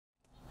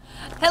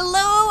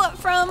Hello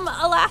from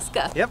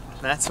Alaska. Yep,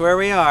 that's where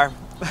we are.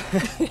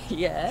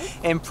 Yes.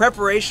 In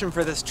preparation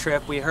for this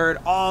trip, we heard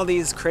all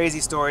these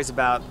crazy stories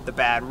about the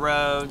bad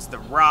roads, the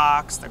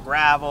rocks, the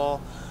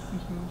gravel,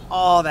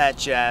 all that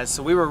jazz.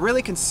 So we were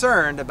really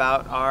concerned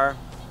about our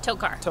Tow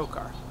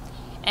car.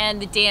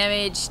 And the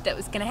damage that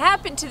was going to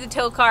happen to the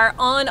tow car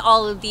on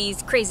all of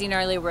these crazy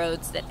gnarly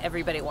roads that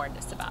everybody warned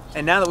us about.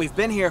 And now that we've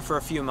been here for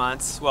a few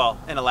months, well,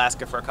 in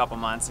Alaska for a couple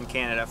months, in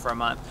Canada for a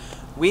month,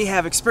 we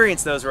have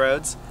experienced those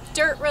roads.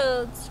 Dirt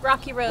roads,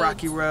 rocky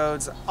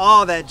roads,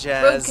 all that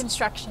jazz. Road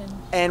construction.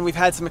 And we've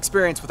had some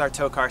experience with our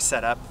tow car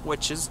setup,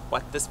 which is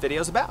what this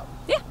video is about.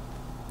 Yeah.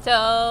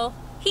 So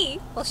he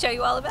will show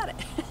you all about it.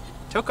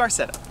 Tow car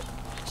setup.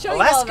 Show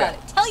you all about it.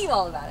 Tell you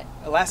all about it.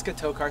 Alaska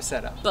tow car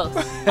setup.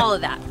 Both. All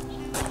of that.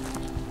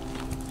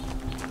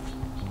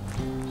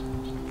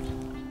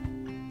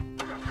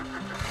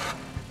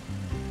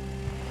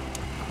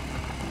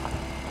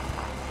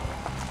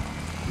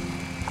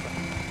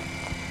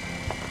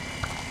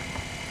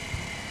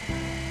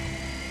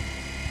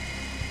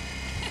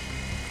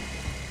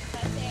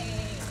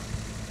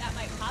 That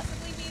might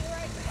possibly be the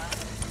right spot.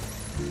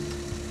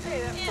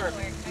 Hey, that's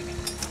perfect. Okay.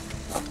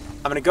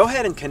 I'm going to go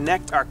ahead and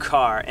connect our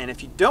car, and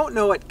if you don't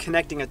know what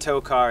connecting a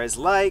tow car is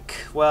like,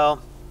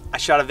 well, I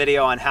shot a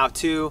video on how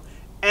to,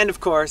 and of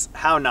course,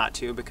 how not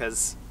to,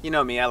 because you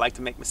know me, I like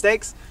to make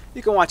mistakes.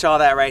 You can watch all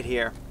that right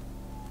here.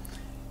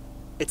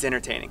 It's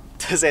entertaining,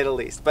 to say the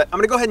least. But I'm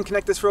going to go ahead and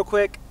connect this real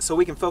quick so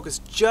we can focus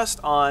just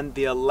on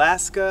the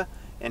Alaska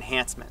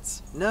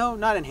enhancements. No,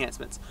 not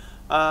enhancements.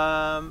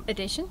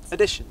 Additions?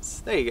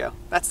 Additions. There you go.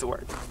 That's the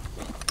word.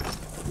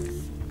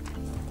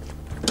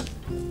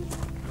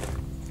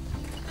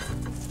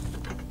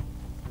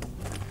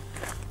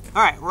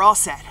 All right, we're all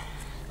set.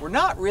 We're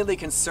not really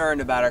concerned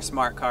about our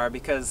smart car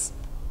because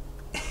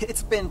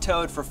it's been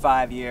towed for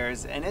 5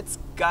 years and it's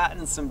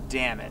gotten some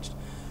damage.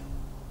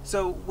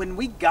 So when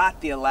we got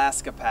the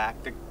Alaska pack,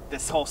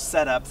 this whole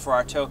setup for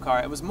our tow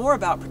car, it was more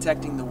about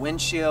protecting the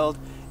windshield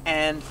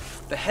and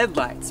the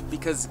headlights,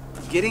 because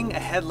getting a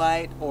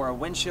headlight or a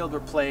windshield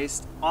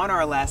replaced on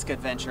our Alaska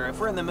adventure, if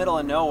we're in the middle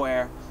of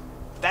nowhere,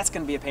 that's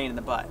going to be a pain in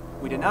the butt.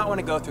 We did not want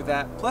to go through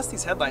that. Plus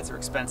these headlights are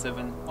expensive,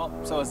 and well,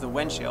 so is the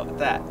windshield at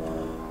that.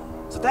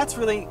 So that's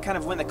really kind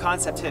of when the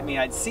concept hit me.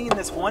 I'd seen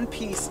this one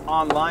piece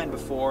online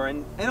before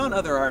and on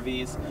other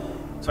RVs.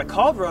 So I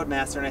called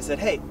Roadmaster and I said,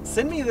 hey,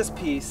 send me this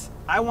piece.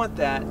 I want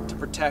that to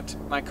protect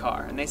my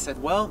car. And they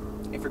said, well,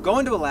 if you're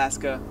going to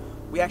Alaska,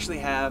 we actually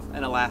have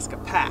an Alaska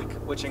pack,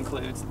 which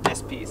includes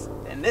this piece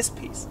and this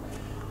piece.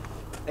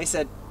 They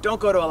said, don't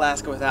go to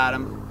Alaska without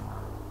them.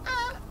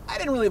 I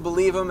didn't really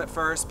believe them at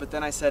first, but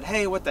then I said,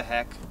 hey, what the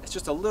heck? It's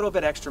just a little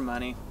bit extra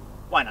money.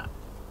 Why not?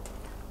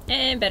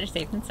 And better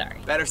safe than sorry.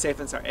 Better safe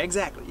than sorry.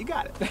 Exactly, you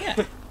got it.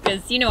 Yeah,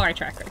 because you know our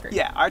track record.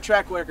 Yeah, our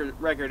track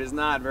record is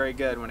not very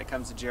good when it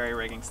comes to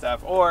jerry-rigging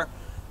stuff or,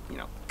 you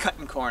know,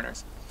 cutting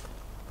corners.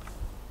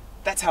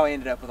 That's how I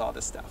ended up with all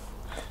this stuff.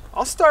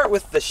 I'll start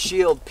with the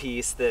shield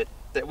piece that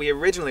we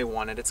originally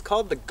wanted. It's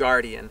called the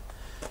Guardian,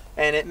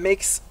 and it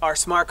makes our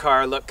smart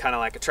car look kind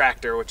of like a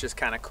tractor, which is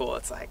kind of cool.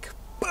 It's like,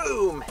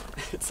 boom!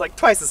 It's like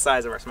twice the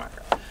size of our smart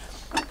car.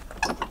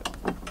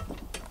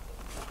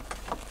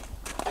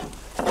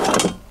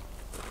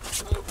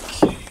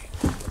 Okay.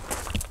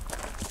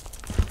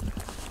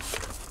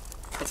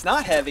 It's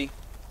not heavy.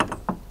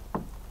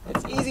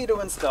 It's easy to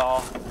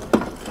install.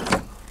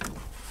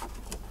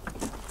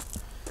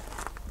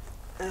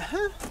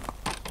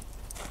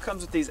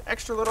 Comes with these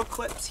extra little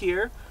clips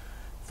here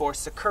for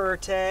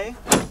security.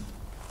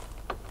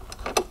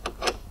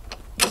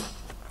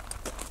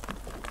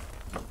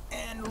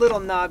 And little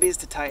knobbies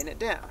to tighten it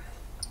down.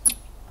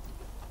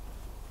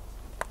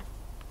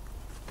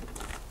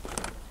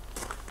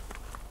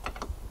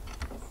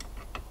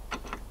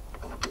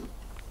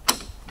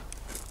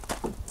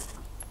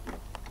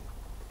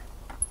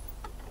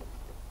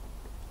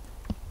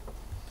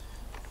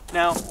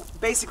 Now,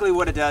 basically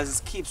what it does is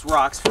keeps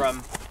rocks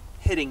from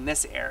hitting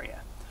this area.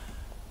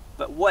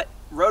 But what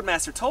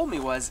Roadmaster told me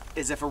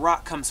is if a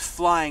rock comes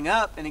flying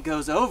up and it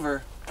goes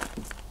over,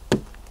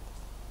 it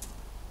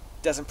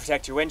doesn't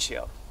protect your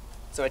windshield.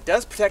 So it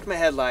does protect my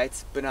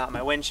headlights, but not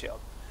my windshield,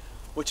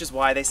 which is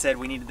why they said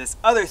we needed this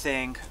other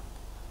thing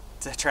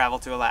to travel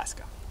to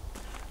Alaska.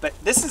 But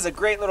this is a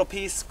great little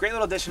piece, great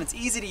little addition. It's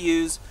easy to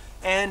use,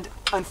 and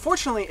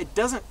unfortunately it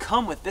doesn't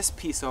come with this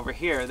piece over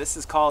here. This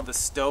is called the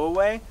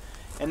stowaway,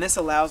 and this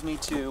allows me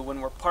to,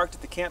 when we're parked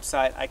at the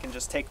campsite, I can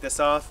just take this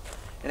off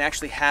and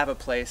actually have a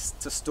place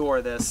to store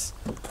this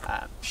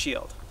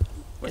shield.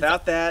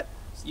 Without that,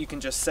 you can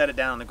just set it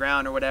down on the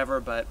ground or whatever,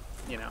 but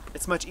you know,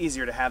 it's much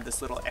easier to have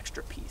this little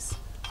extra piece.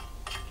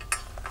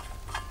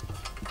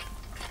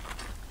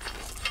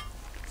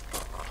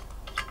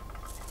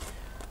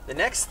 The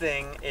next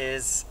thing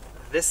is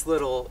this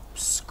little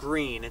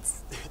screen.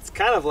 It's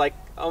kind of like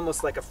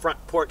almost like a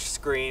front porch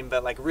screen,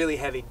 but like really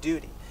heavy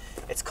duty.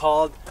 It's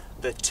called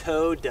the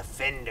Tow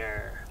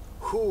Defender.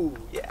 Whoo,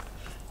 yeah.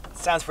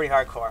 Sounds pretty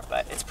hardcore,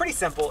 but it's pretty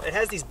simple. It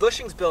has these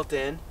bushings built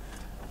in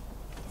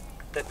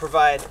that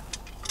provide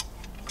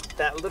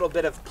that little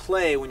bit of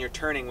play when you're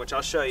turning, which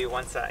I'll show you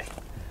once I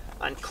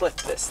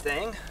unclip this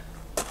thing.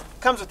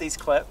 Comes with these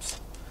clips,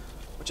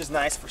 which is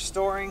nice for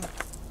storing.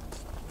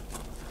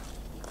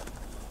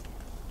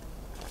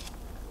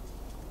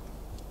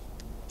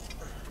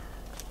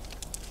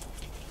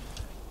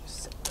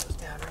 Just set those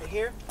down right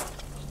here.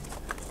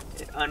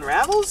 It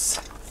unravels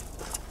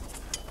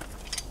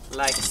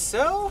like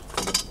so,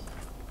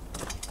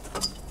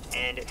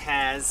 and it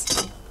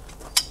has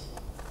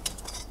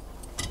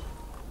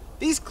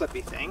these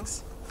clippy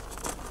things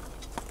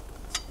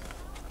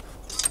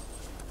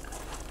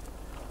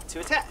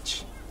to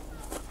attach.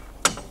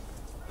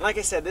 Like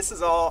I said, this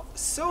is all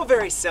so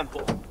very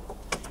simple.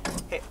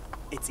 Hey,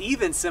 it's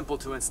even simple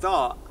to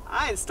install.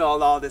 I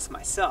installed all this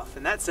myself,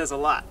 and that says a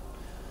lot,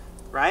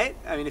 right?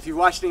 I mean, if you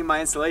watched any of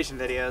my installation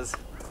videos,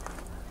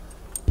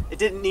 it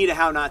didn't need a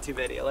how not to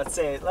video.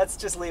 Let's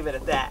just leave it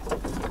at that.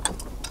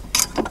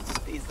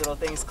 These little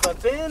things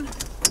clip in.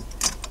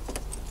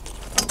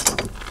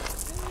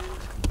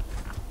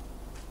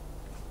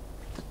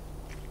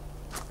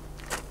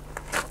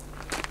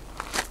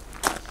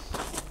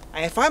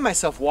 I find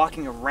myself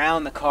walking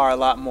around the car a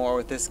lot more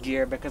with this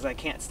gear because I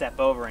can't step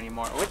over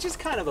anymore, which is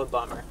kind of a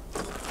bummer.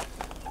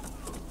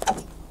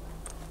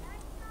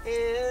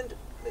 And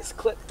this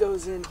clip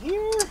goes in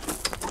here.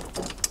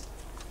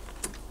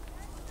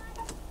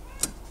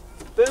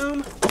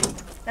 Boom,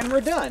 and we're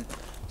done.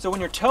 So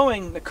when you're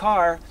towing the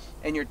car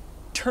and you're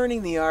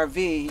turning the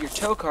RV, your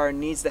tow car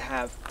needs to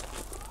have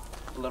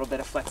a little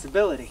bit of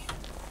flexibility.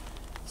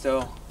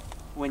 So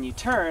when you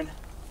turn,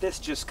 this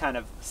just kind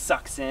of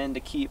sucks in to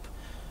keep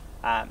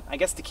I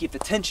guess to keep the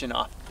tension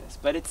off of this,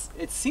 but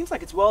it seems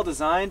like it's well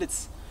designed.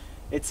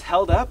 It's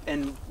held up,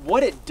 and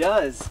what it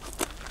does,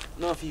 I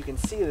don't know if you can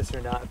see this or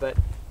not, but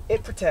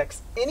it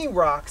protects any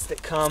rocks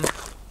that come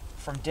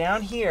from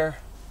down here.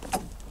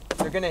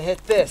 They're gonna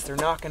hit this. They're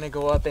not gonna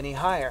go up any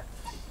higher.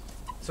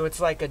 So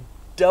it's like a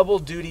double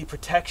duty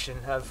protection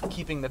of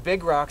keeping the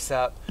big rocks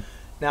up.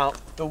 Now,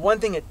 the one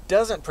thing it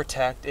doesn't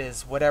protect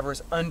is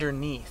whatever's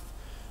underneath.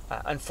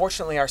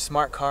 Unfortunately, our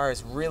smart car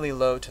is really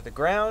low to the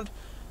ground.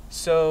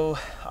 So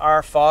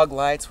our fog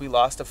lights, we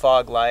lost a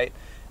fog light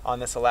on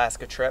this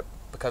Alaska trip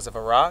because of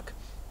a rock,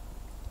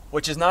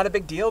 which is not a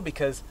big deal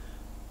because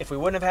if we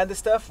wouldn't have had this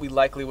stuff, we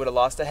likely would have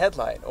lost a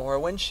headlight or a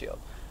windshield.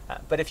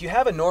 But if you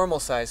have a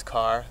normal size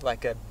car,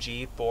 like a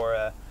Jeep or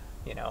a,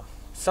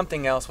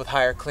 something else with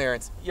higher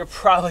clearance, you're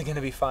probably going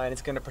to be fine.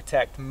 It's going to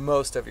protect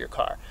most of your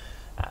car,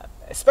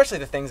 especially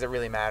the things that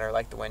really matter,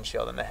 like the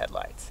windshield and the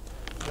headlights.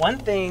 One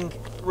thing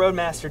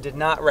Roadmaster did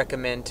not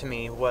recommend to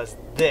me was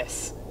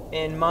this.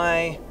 In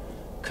my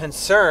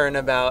concern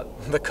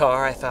about the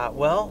car, I thought,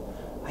 well,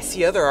 I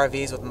see other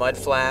RVs with mud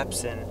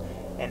flaps and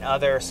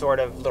other sort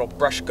of little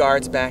brush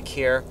guards back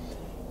here.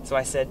 So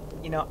I said,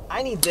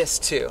 I need this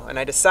too. And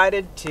I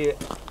decided to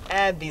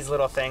add these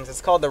little things.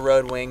 It's called the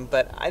Road Wing,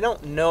 but I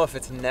don't know if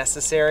it's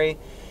necessary.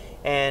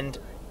 And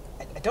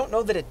I don't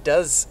know that it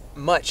does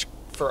much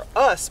for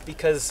us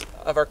because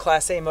of our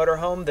Class A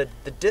motorhome.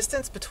 The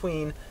distance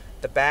between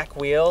the back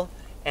wheel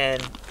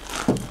and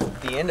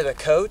the end of the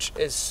coach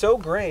is so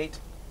great,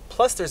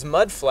 plus there's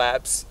mud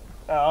flaps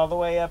all the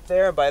way up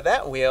there by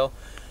that wheel,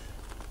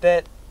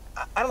 that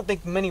I don't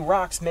think many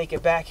rocks make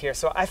it back here.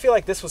 So I feel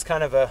like this was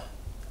kind of a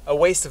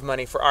waste of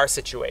money for our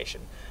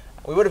situation.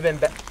 We would have been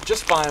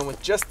just fine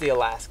with just the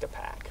Alaska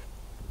pack.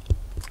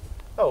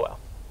 Oh well,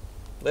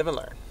 live and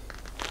learn.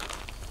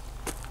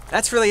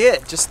 That's really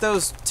it. Just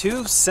those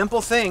two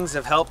simple things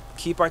have helped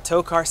keep our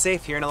tow car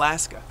safe here in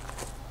Alaska.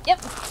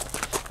 Yep.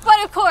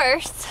 But of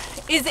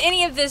course, is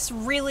any of this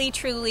really,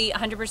 truly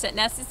 100%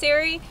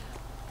 necessary?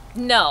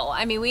 No.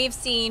 I mean, we've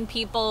seen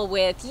people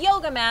with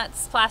yoga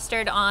mats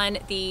plastered on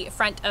the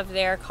front of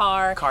their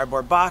car.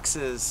 Cardboard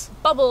boxes.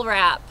 Bubble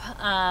wrap,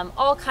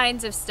 all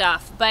kinds of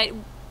stuff. But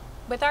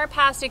with our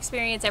past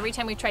experience, every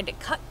time we tried to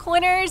cut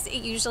corners,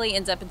 it usually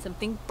ends up in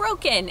something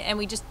broken, and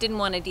we just didn't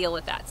want to deal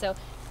with that. So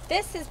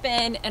this has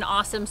been an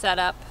awesome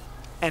setup.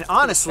 And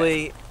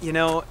honestly,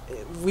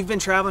 we've been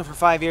traveling for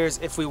 5 years.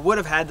 If we would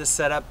have had this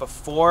set up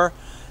before,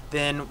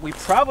 then we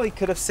probably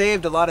could have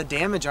saved a lot of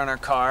damage on our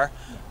car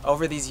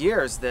over these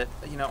years that,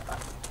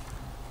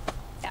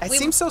 it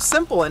seems so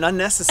simple and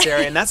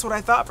unnecessary, and that's what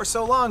I thought for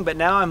so long, but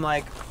now I'm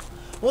like,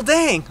 well,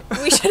 dang.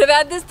 We should have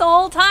had this the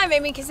whole time. I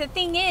mean, because the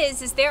thing is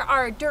there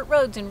are dirt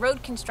roads and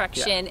road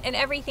construction and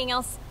everything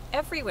else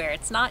everywhere.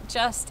 It's not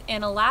just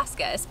in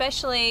Alaska,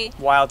 especially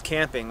wild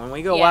camping. When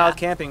we go wild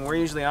camping, we're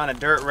usually on a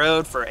dirt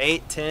road for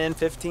 8, 10,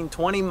 15,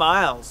 20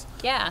 miles.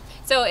 Yeah.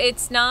 So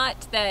it's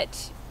not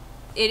that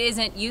it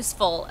isn't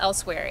useful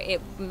elsewhere.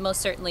 It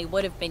most certainly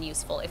would have been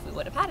useful if we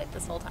would have had it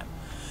this whole time.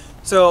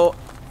 So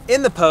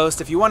in the post,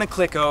 if you want to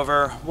click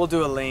over, we'll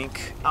do a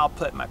link. I'll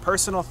put my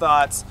personal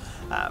thoughts,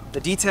 the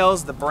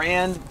details, the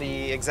brand,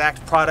 the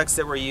exact products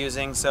that we're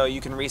using, so you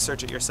can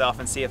research it yourself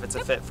and see if it's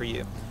a fit for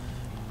you.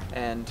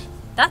 And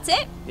that's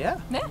it. Yeah.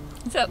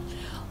 So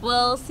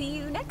we'll see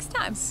you next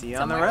time. See you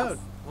on the road.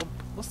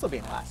 We'll still be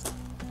in Alaska.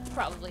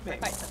 Probably for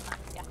quite some time.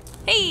 Yeah.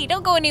 Hey,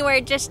 don't go anywhere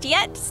just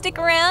yet. Stick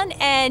around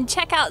and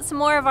check out some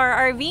more of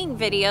our RVing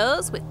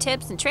videos with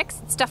tips and tricks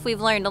and stuff we've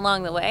learned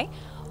along the way.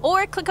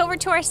 Or click over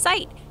to our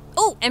site.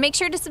 Oh, and make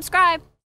sure to subscribe.